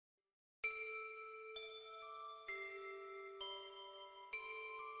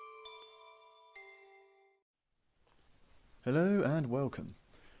Hello and welcome.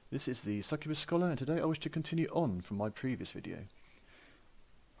 This is the Succubus Scholar, and today I wish to continue on from my previous video.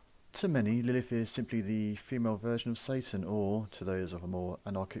 To many, Lilith is simply the female version of Satan, or, to those of a more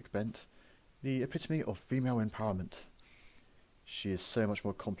anarchic bent, the epitome of female empowerment. She is so much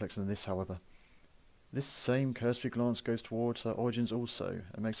more complex than this, however. This same cursory glance goes towards her origins also,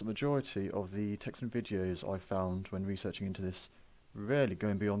 and makes the majority of the text and videos I found when researching into this rarely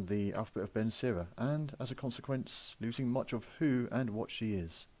going beyond the alphabet of Sira, and, as a consequence, losing much of who and what she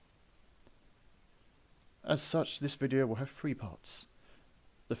is. As such, this video will have 3 parts.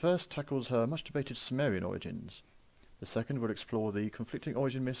 The first tackles her much debated Sumerian origins, the second will explore the conflicting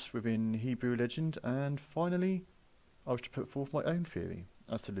origin myths within Hebrew legend, and finally, I wish to put forth my own theory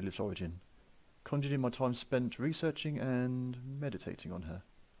as to Lilith's origin, conjured in my time spent researching and meditating on her.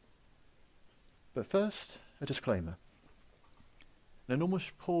 But first, a disclaimer. An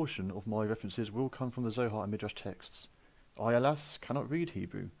enormous portion of my references will come from the Zohar and Midrash texts. I, alas, cannot read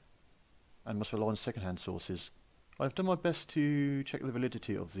Hebrew, and must rely on second-hand sources. I have done my best to check the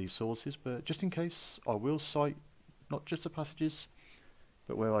validity of these sources, but just in case, I will cite not just the passages,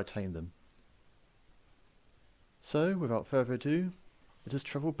 but where I attained them. So, without further ado, let us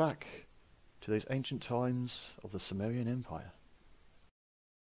travel back to those ancient times of the Sumerian Empire.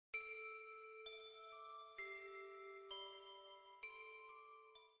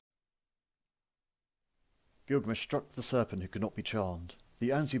 Gilgamesh struck the serpent who could not be charmed. The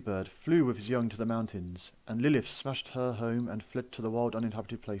Anzu bird flew with his young to the mountains, and Lilith smashed her home and fled to the wild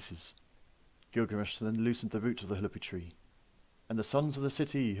uninhabited places. Gilgamesh then loosened the roots of the Succubi tree, and the sons of the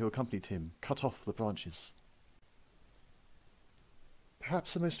city who accompanied him cut off the branches.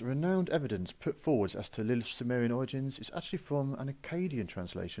 Perhaps the most renowned evidence put forward as to Lilith's Sumerian origins is actually from an Akkadian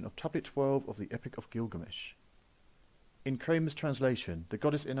translation of Tablet 12 of the Epic of Gilgamesh. In Kramer's translation, the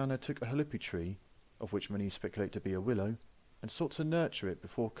goddess Inanna took a Succubi tree, of which many speculate to be a willow, and sought to nurture it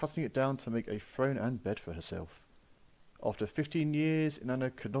before cutting it down to make a throne and bed for herself. After 15 years, Inanna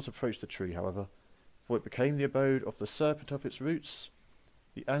could not approach the tree, however, for it became the abode of the serpent of its roots,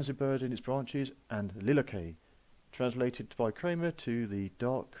 the Anzu bird in its branches, and Lilith, translated by Kramer to the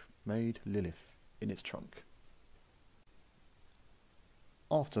dark-made Lilith in its trunk.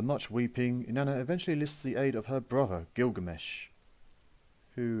 After much weeping, Inanna eventually enlists the aid of her brother, Gilgamesh,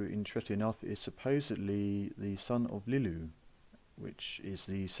 who, interestingly enough, is supposedly the son of Lilu, which is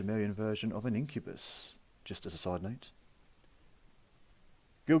the Sumerian version of an incubus, just as a side note.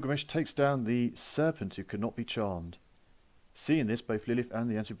 Gilgamesh takes down the serpent who could not be charmed. Seeing this, both Lilith and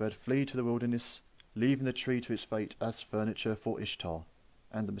the Anzu bird flee to the wilderness, leaving the tree to its fate as furniture for Ishtar,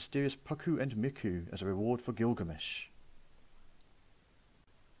 and the mysterious Puku and Miku as a reward for Gilgamesh.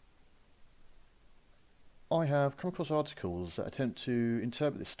 I have come across articles that attempt to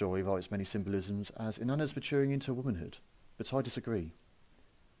interpret this story via its many symbolisms as Inanna's maturing into womanhood, but I disagree.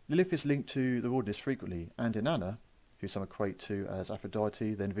 Lilith is linked to the wilderness frequently, and Inanna, who some equate to as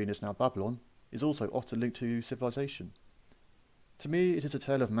Aphrodite, then Venus, now Babylon, is also often linked to civilization. To me, it is a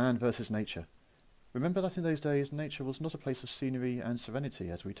tale of man versus nature. Remember that in those days, nature was not a place of scenery and serenity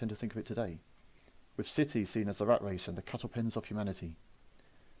as we tend to think of it today, with cities seen as the rat race and the cattle pens of humanity.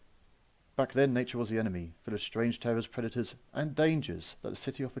 Back then, nature was the enemy, full of strange terrors, predators, and dangers that the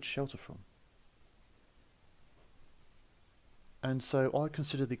city offered shelter from. And so I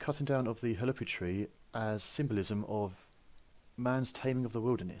consider the cutting down of the Succubi tree as symbolism of man's taming of the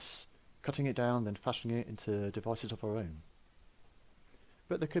wilderness, cutting it down, then fashioning it into devices of our own.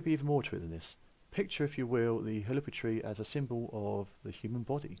 But there could be even more to it than this. Picture, if you will, the Succubi tree as a symbol of the human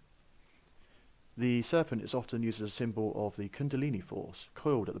body. The serpent is often used as a symbol of the Kundalini force,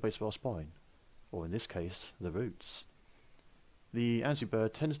 coiled at the base of our spine, or in this case, the roots. The Anzu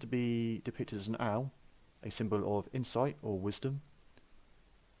bird tends to be depicted as an owl, a symbol of insight or wisdom,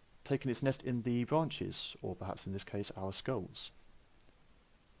 taking its nest in the branches, or perhaps in this case our skulls.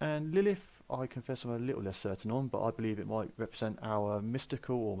 And Lilith, I confess I'm a little less certain on, but I believe it might represent our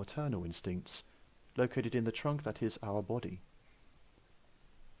mystical or maternal instincts, located in the trunk that is our body.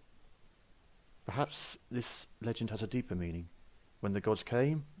 Perhaps this legend has a deeper meaning. When the gods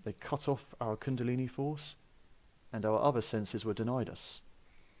came, they cut off our Kundalini force, and our other senses were denied us.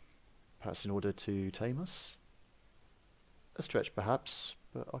 Perhaps in order to tame us? A stretch perhaps,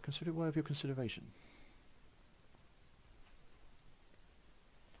 but I consider it worthy of your consideration.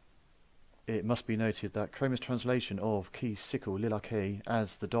 It must be noted that Kramer's translation of Ki Sikul Lilith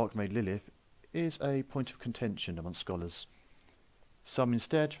as the dark-made Lilith is a point of contention amongst scholars, some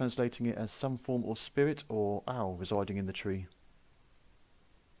instead translating it as some form of spirit or owl residing in the tree.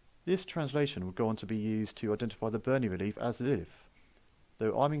 This translation would go on to be used to identify the burning relief as Lilith,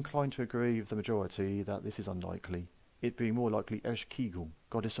 though I'm inclined to agree with the majority that this is unlikely, it being more likely Ereshkigal,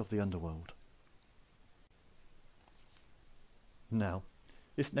 goddess of the underworld. Now,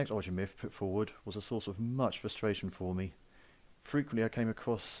 this next origin myth put forward was a source of much frustration for me. Frequently I came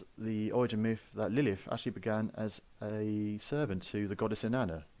across the origin myth that Lilith actually began as a servant to the goddess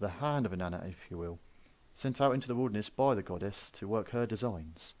Inanna, the hand of Inanna if you will, sent out into the wilderness by the goddess to work her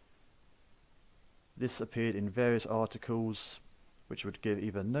designs. This appeared in various articles which would give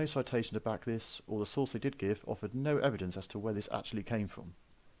either no citation to back this, or the source they did give offered no evidence as to where this actually came from.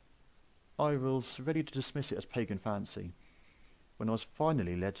 I was ready to dismiss it as pagan fancy, when I was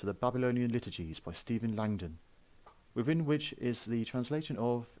finally led to the Babylonian liturgies by Stephen Langdon, within which is the translation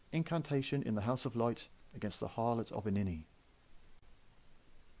of Incantation in the House of Light against the Harlot of Inini.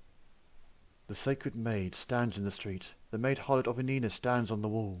 The sacred maid stands in the street, the maid harlot of Inina stands on the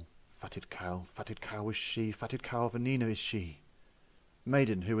wall. Fatted cow is she, fatted cow of Inina is she.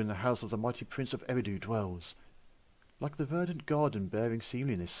 Maiden who in the house of the mighty prince of Eridu dwells, like the verdant garden bearing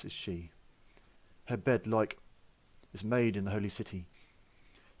seemliness is she. Her bed like is made in the holy city.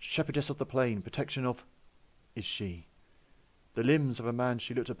 Shepherdess of the plain, protection of is she. The limbs of a man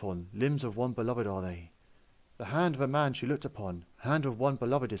she looked upon, limbs of one beloved are they. The hand of a man she looked upon, hand of one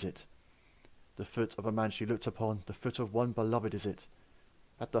beloved is it. The foot of a man she looked upon, the foot of one beloved is it.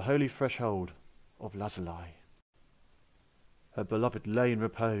 At the holy threshold of Lazuli. Her beloved lay in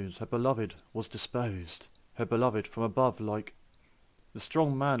repose, her beloved was disposed, her beloved from above like the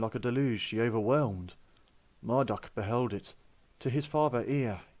strong man like a deluge she overwhelmed. Marduk beheld it, to his father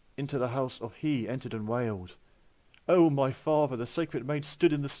ear, into the house of he entered and wailed. O my father, the sacred maid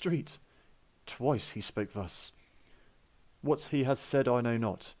stood in the street. Twice he spoke thus. What he has said I know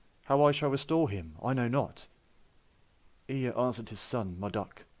not, how I shall restore him I know not. Ea answered his son,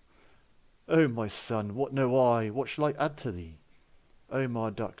 Marduk. O my son, what know I, what shall I add to thee? O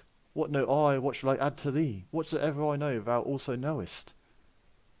Marduk, what know I, what shall I add to thee? Whatsoever I know thou also knowest.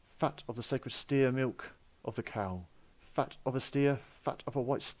 Fat of the sacred steer, milk of the cow, fat of a steer, fat of a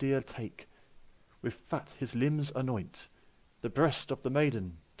white steer take. With fat his limbs anoint, the breast of the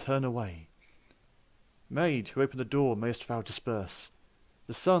maiden turn away. Maid, who opened the door, mayest thou disperse.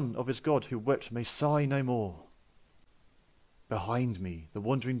 The son of his god who wept may sigh no more. Behind me the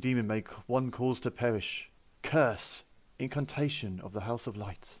wandering demon may one cause to perish. Curse, incantation of the house of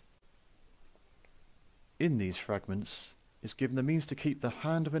light. In these fragments is given the means to keep the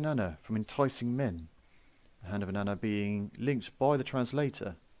hand of Inanna from enticing men, the hand of Inanna being linked by the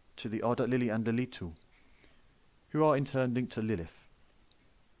translator to the Ardat Lili and Lilitu, who are in turn linked to Lilith.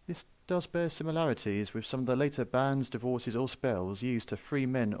 This does bear similarities with some of the later bans, divorces or spells used to free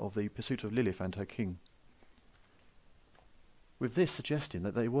men of the pursuit of Lilith and her king, with this suggesting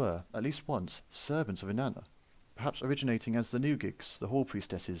that they were, at least once, servants of Inanna, perhaps originating as the Nugigs, the hall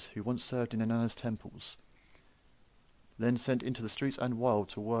priestesses who once served in Inanna's temples, then sent into the streets and wild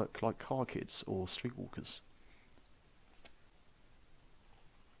to work like car kids or streetwalkers.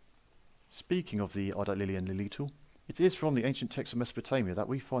 Speaking of the Ardat Lili and Lilitu, it is from the ancient texts of Mesopotamia that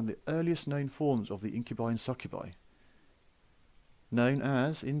we find the earliest known forms of the incubi and succubi, known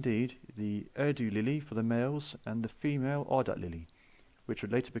as, indeed, the Erdu Lili for the males and the female Ardat Lili, which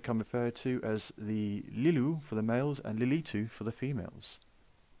would later become referred to as the Lilu for the males and Lilitu for the females.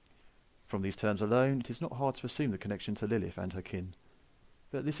 From these terms alone, it is not hard to assume the connection to Lilith and her kin,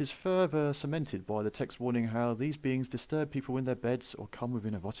 but this is further cemented by the text warning how these beings disturb people in their beds or come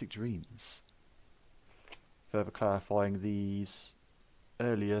within erotic dreams, further clarifying these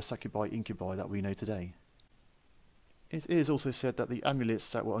earlier succubi incubi that we know today. It is also said that the amulets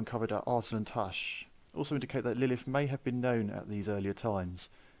that were uncovered at Arslan Tash also indicate that Lilith may have been known at these earlier times,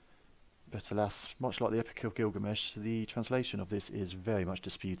 but alas, much like the Epic of Gilgamesh, the translation of this is very much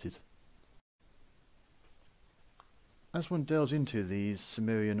disputed. As one delves into these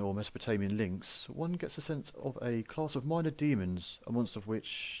Sumerian or Mesopotamian links, one gets a sense of a class of minor demons, amongst of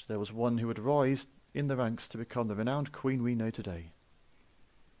which there was one who would rise in the ranks to become the renowned queen we know today.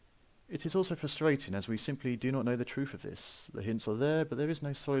 It is also frustrating as we simply do not know the truth of this. The hints are there, but there is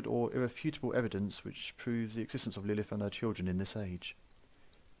no solid or irrefutable evidence which proves the existence of Lilith and her children in this age.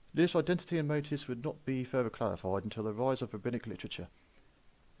 Lilith's identity and motives would not be further clarified until the rise of rabbinic literature,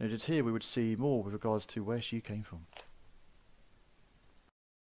 and it is here we would see more with regards to where she came from.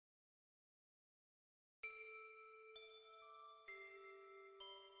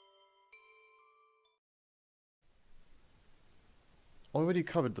 I already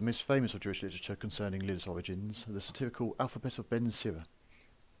covered the most famous of Jewish literature concerning Lilith's origins, the satirical Alphabet of Ben Sira.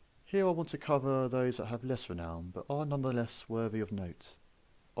 Here I want to cover those that have less renown, but are nonetheless worthy of note.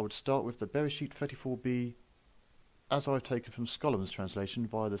 I would start with the Bereshit 34b, as I've taken from Scholom's translation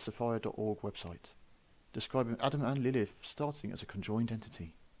via the Sophia.org website. describing Adam and Lilith starting as a conjoined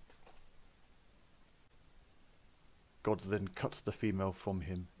entity. God then cut the female from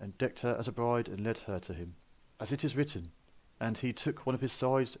him, and decked her as a bride, and led her to him. As it is written, and he took one of his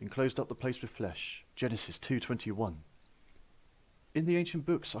sides, and closed up the place with flesh. Genesis 2:21. In the ancient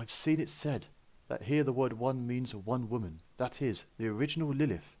books I've seen it said, that here the word one means one woman, that is, the original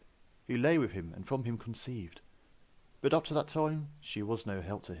Lilith, who lay with him and from him conceived. But up to that time she was no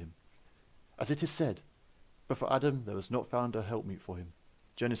help to him. As it is said, but for Adam there was not found a helpmeet for him.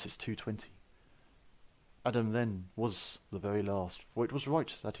 Genesis 2:20. Adam then was the very last, for it was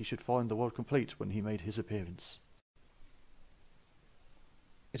right that he should find the world complete when he made his appearance.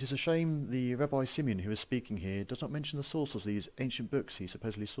 It is a shame the Rabbi Simeon who is speaking here does not mention the source of these ancient books he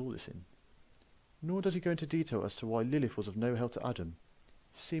supposedly saw this in. Nor does he go into detail as to why Lilith was of no help to Adam,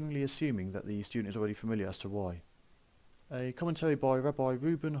 seemingly assuming that the student is already familiar as to why. A commentary by Rabbi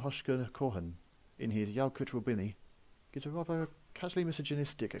Reuben Hoshker Cohen in his Yalkut Rabbini gives a rather casually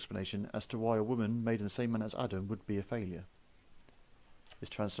misogynistic explanation as to why a woman made in the same manner as Adam would be a failure. This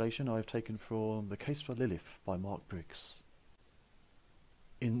translation I have taken from The Case for Lilith by Mark Briggs.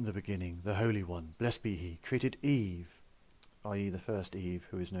 In the beginning, the Holy One, blessed be he, created Eve, i.e. the first Eve,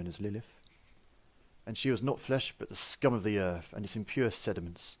 who is known as Lilith. And she was not flesh, but the scum of the earth, and its impure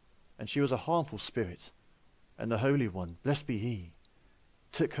sediments. And she was a harmful spirit. And the Holy One, blessed be he,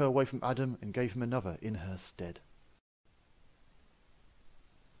 took her away from Adam, and gave him another in her stead.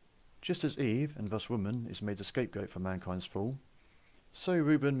 Just as Eve, and thus woman, is made the scapegoat for mankind's fall, so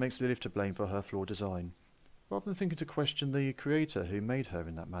Reuben makes Lilith to blame for her flawed design, rather than thinking to question the Creator who made her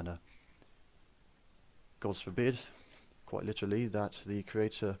in that manner. God forbid, quite literally, that the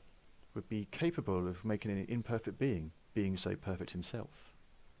Creator would be capable of making an imperfect being so perfect himself.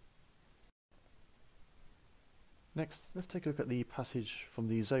 Next, let's take a look at the passage from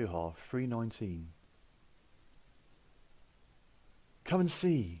the Zohar 3:19. Come and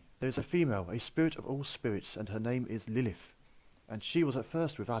see, there is a female, a spirit of all spirits, and her name is Lilith, and she was at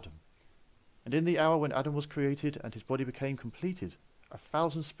first with Adam. And in the hour when Adam was created and his body became completed,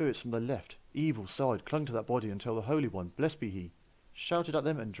 1,000 spirits from the left, evil side, clung to that body until the Holy One, blessed be he, shouted at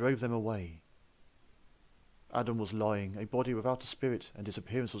them and drove them away. Adam was lying, a body without a spirit, and his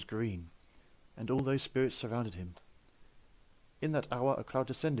appearance was green, and all those spirits surrounded him. In that hour a cloud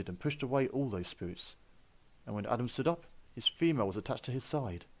descended and pushed away all those spirits, and when Adam stood up, his female was attached to his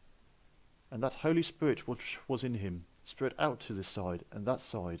side. And that Holy Spirit which was in him spread out to this side,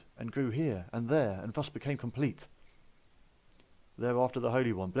 and grew here and there, and thus became complete. Thereafter the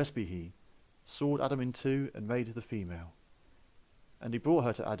Holy One, blessed be he, sawed Adam in two and made the female. And he brought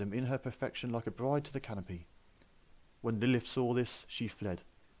her to Adam in her perfection like a bride to the canopy. When Lilith saw this, she fled,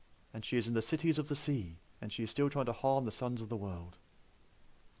 and she is in the cities of the sea, and she is still trying to harm the sons of the world.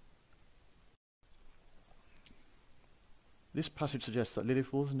 This passage suggests that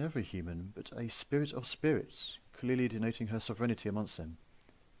Lilith was never a human, but a spirit of spirits, clearly denoting her sovereignty amongst them,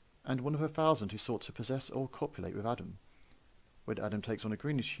 and one of 1,000 who sought to possess or copulate with Adam. When Adam takes on a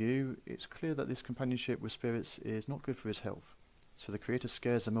greenish hue, it's clear that this companionship with spirits is not good for his health, so the Creator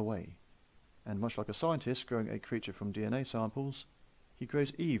scares them away, and much like a scientist growing a creature from DNA samples, he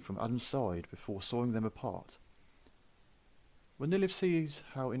grows Eve from Adam's side before sawing them apart. When Lilith sees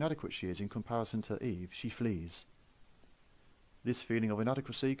how inadequate she is in comparison to Eve, she flees. This feeling of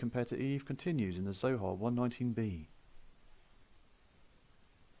inadequacy compared to Eve continues in the Zohar 119b.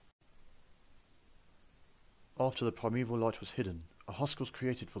 After the primeval light was hidden, a husk was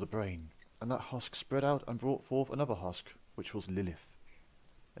created for the brain, and that husk spread out and brought forth another husk, which was Lilith.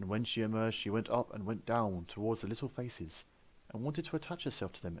 And when she emerged, she went up and went down towards the little faces, and wanted to attach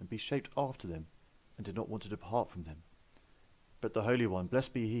herself to them and be shaped after them, and did not want to depart from them. But the Holy One,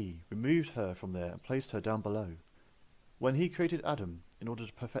 blessed be he, removed her from there and placed her down below, when he created Adam in order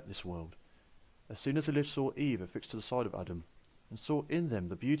to perfect this world. As soon as Lilith saw Eve affixed to the side of Adam, and saw in them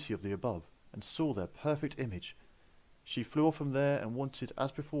the beauty of the above, and saw their perfect image, she flew off from there and wanted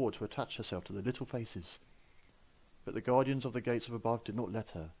as before to attach herself to the little faces. But the guardians of the gates of above did not let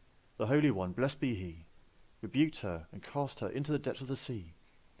her. The Holy One, blessed be he, rebuked her and cast her into the depths of the sea,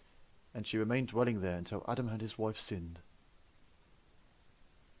 and she remained dwelling there until Adam and his wife sinned.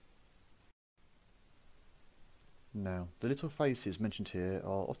 Now, the little faces mentioned here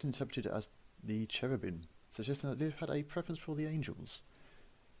are often interpreted as the cherubim, suggesting that Lilith had a preference for the angels.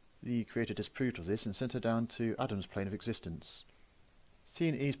 The Creator disapproved of this and sent her down to Adam's plane of existence.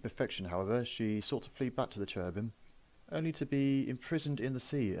 Seeing Eve's perfection, however, she sought to flee back to the cherubim, only to be imprisoned in the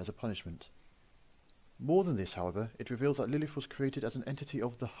sea as a punishment. More than this, however, it reveals that Lilith was created as an entity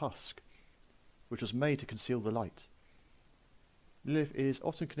of the husk, which was made to conceal the light. Lilith is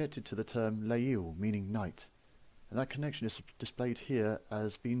often connected to the term Leil, meaning night, and that connection is displayed here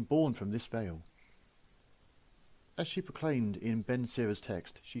as being born from this veil. As she proclaimed in Ben Sira's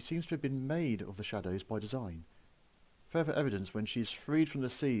text, she seems to have been made of the shadows by design. Further evidence when she is freed from the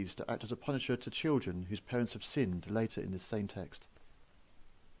seas to act as a punisher to children whose parents have sinned later in this same text.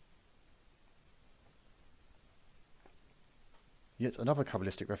 Yet another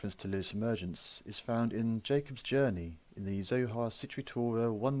Kabbalistic reference to Lilith's emergence is found in Jacob's Journey in the Zohar Sitri Torah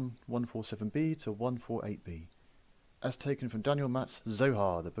 1147b to 148b, as taken from Daniel Matt's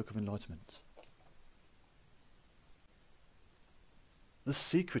Zohar, the Book of Enlightenment. The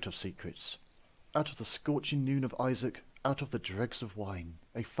secret of secrets. Out of the scorching noon of Isaac, out of the dregs of wine,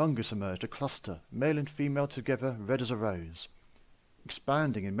 a fungus emerged, a cluster, male and female together, red as a rose,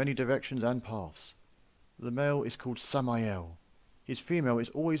 expanding in many directions and paths. The male is called Samael. His female is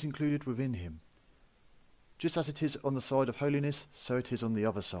always included within him. Just as it is on the side of holiness, so it is on the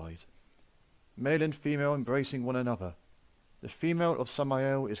other side. Male and female embracing one another. The female of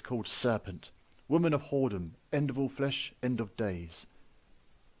Samael is called Serpent, woman of whoredom, end of all flesh, end of days.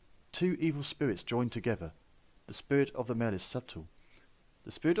 Two evil spirits joined together. The spirit of the male is subtle.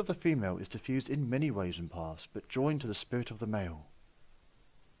 The spirit of the female is diffused in many ways and paths, but joined to the spirit of the male.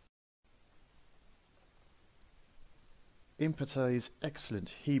 In Patai's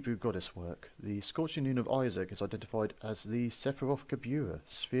excellent Hebrew goddess work, the scorching noon of Isaac is identified as the Sephiroth Gebura,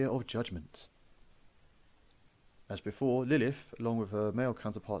 sphere of judgment. As before, Lilith, along with her male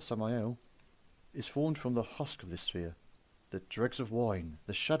counterpart Samael, is formed from the husk of this sphere, the dregs of wine,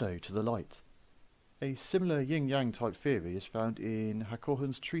 the shadow to the light. A similar yin-yang type theory is found in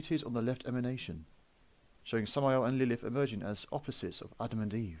Hakohan's treatise on the left emanation, showing Samael and Lilith emerging as opposites of Adam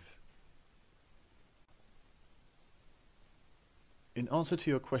and Eve. In answer to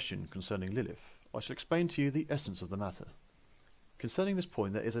your question concerning Lilith, I shall explain to you the essence of the matter. Concerning this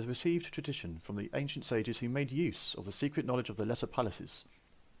point, there is a received tradition from the ancient sages who made use of the secret knowledge of the lesser palaces,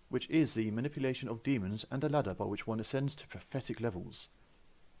 which is the manipulation of demons and a ladder by which one ascends to prophetic levels.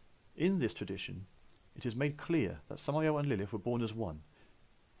 In this tradition, it is made clear that Samael and Lilith were born as one,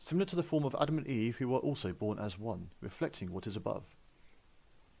 similar to the form of Adam and Eve who were also born as one, reflecting what is above.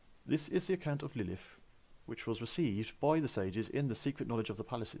 This is the account of Lilith, which was received by the sages in the secret knowledge of the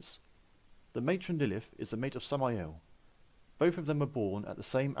palaces. The matron Lilith is the mate of Samael. Both of them were born at the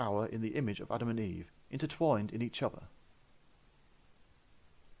same hour in the image of Adam and Eve, intertwined in each other.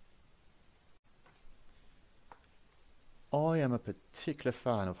 I am a particular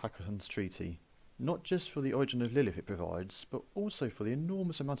fan of Hakohan's treaty, not just for the origin of Lilith it provides, but also for the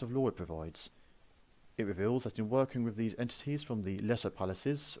enormous amount of lore it provides. It reveals that in working with these entities from the lesser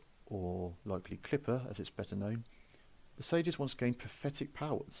palaces, or likely Clipper as it's better known, the sages once gained prophetic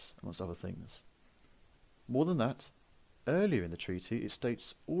powers, amongst other things. More than that, earlier in the treaty it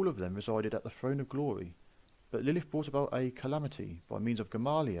states all of them resided at the throne of glory, but Lilith brought about a calamity by means of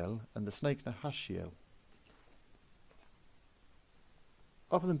Gamaliel and the snake Nahashiel.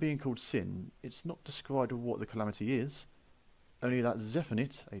 Other than being called sin, it's not described what the calamity is, only that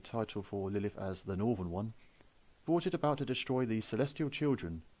Zephonit, a title for Lilith as the Northern One, brought it about to destroy the celestial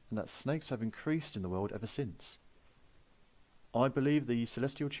children, and that snakes have increased in the world ever since. I believe the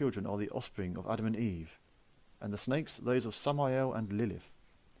celestial children are the offspring of Adam and Eve, and the snakes those of Samael and Lilith.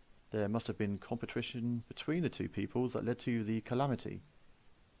 There must have been competition between the two peoples that led to the calamity,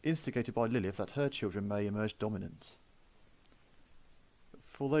 instigated by Lilith that her children may emerge dominant.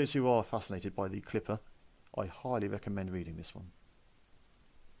 For those who are fascinated by the Clipper, I highly recommend reading this one.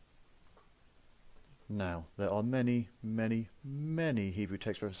 Now, there are many, many, many Hebrew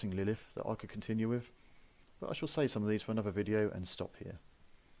texts referencing Lilith that I could continue with, but I shall save some of these for another video and stop here.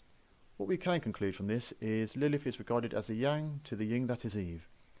 What we can conclude from this is Lilith is regarded as the yang to the yin that is Eve,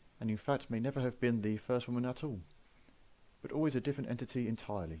 and in fact may never have been the first woman at all, but always a different entity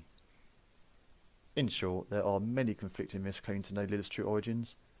entirely. In short, there are many conflicting myths claiming to know Lilith's true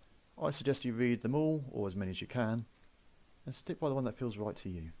origins. I suggest you read them all, or as many as you can, and stick by the one that feels right to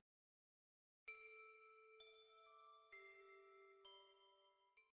you.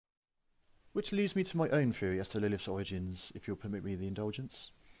 Which leads me to my own theory as to Lilith's origins, if you'll permit me the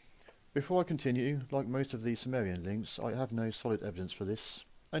indulgence. Before I continue, like most of the Sumerian links, I have no solid evidence for this,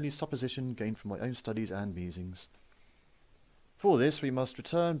 only supposition gained from my own studies and musings. For this, we must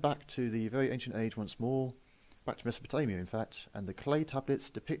return back to the very ancient age once more, back to Mesopotamia in fact, and the clay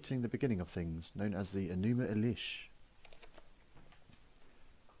tablets depicting the beginning of things, known as the Enuma Elish.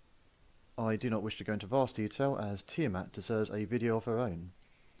 I do not wish to go into vast detail, as Tiamat deserves a video of her own.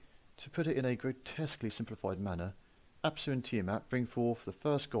 To put it in a grotesquely simplified manner, Apsu and Tiamat bring forth the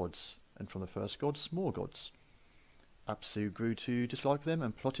first gods, and from the first gods, more gods. Apsu grew to dislike them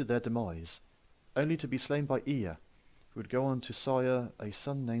and plotted their demise, only to be slain by Ea, who would go on to sire a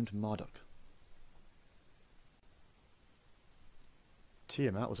son named Marduk.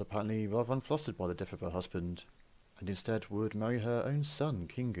 Tiamat was apparently rather unflustered by the death of her husband, and instead would marry her own son,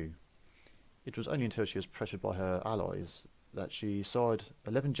 Kingu. It was only until she was pressured by her allies that she sired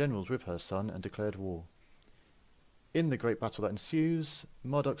 11 generals with her son and declared war. In the great battle that ensues,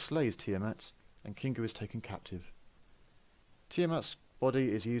 Marduk slays Tiamat, and Kingu is taken captive. Tiamat's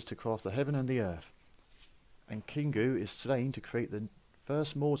body is used to craft the heaven and the earth, and Kingu is slain to create the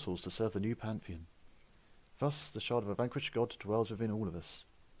first mortals to serve the new pantheon. Thus, the shard of a vanquished god dwells within all of us.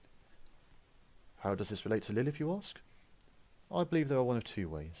 How does this relate to Lilith, you ask? I believe there are one of two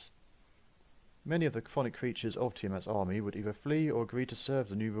ways. Many of the chthonic creatures of Tiamat's army would either flee or agree to serve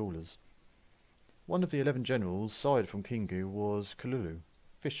the new rulers. One of the 11 generals sired from Kingu was Kululu,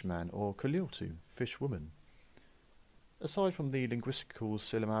 fishman, or Kuliltu, fishwoman. Aside from the linguistical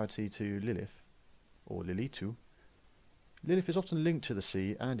similarity to Lilith, or Lilitu, Lilith is often linked to the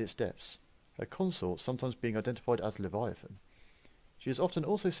sea and its depths, her consort sometimes being identified as Leviathan. She is often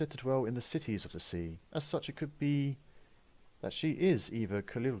also said to dwell in the cities of the sea. As such, it could be that she is either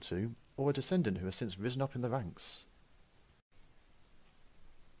Kuliltu or a descendant who has since risen up in the ranks.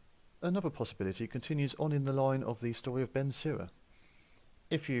 Another possibility continues on in the line of the story of Ben Sira.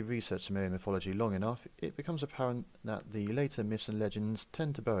 If you research Sumerian mythology long enough, it becomes apparent that the later myths and legends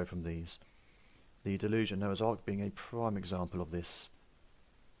tend to borrow from these, the deluge of Noah's Ark being a prime example of this.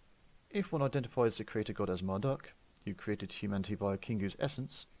 If one identifies the creator god as Marduk, who created humanity via Kingu's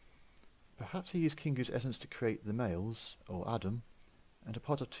essence, perhaps he used Kingu's essence to create the males, or Adam, and a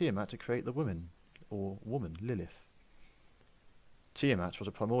part of Tiamat to create the women, or woman, Lilith. Tiamat was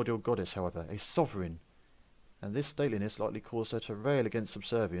a primordial goddess, however, a sovereign, and this stateliness likely caused her to rail against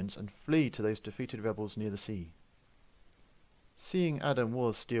subservience and flee to those defeated rebels near the sea. Seeing Adam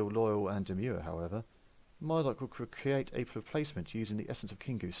was still loyal and demure, however, Marduk would create a replacement using the essence of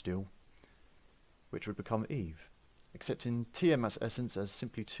Kingu still, which would become Eve, accepting Tiamat's essence as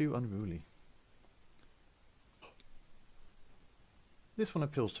simply too unruly. This one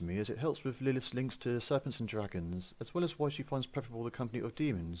appeals to me as it helps with Lilith's links to serpents and dragons, as well as why she finds preferable the company of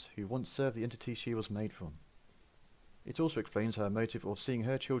demons who once served the entity she was made from. It also explains her motive of seeing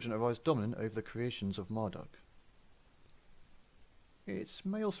her children arise dominant over the creations of Marduk. It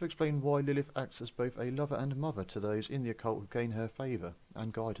may also explain why Lilith acts as both a lover and mother to those in the occult who gain her favour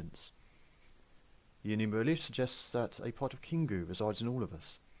and guidance. The Enuma Elish suggests that a part of Kingu resides in all of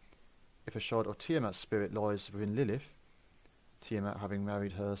us. If a shard of Tiamat's spirit lies within Lilith, Tiamat having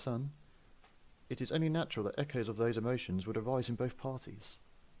married her son, it is only natural that echoes of those emotions would arise in both parties.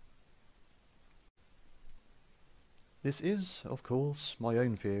 This is, of course, my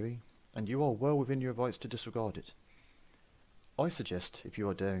own theory, and you are well within your rights to disregard it. I suggest, if you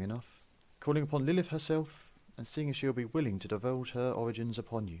are daring enough, calling upon Lilith herself and seeing if she will be willing to divulge her origins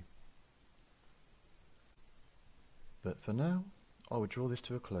upon you. But for now, I will draw this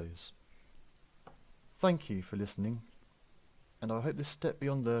to a close. Thank you for listening, and I hope this step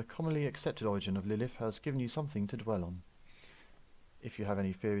beyond the commonly accepted origin of Lilith has given you something to dwell on. If you have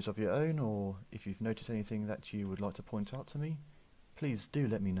any theories of your own, or if you've noticed anything that you would like to point out to me, please do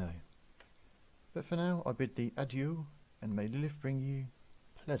let me know. But for now, I bid thee adieu, and may Lilith bring you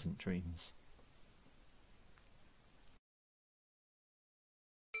pleasant dreams.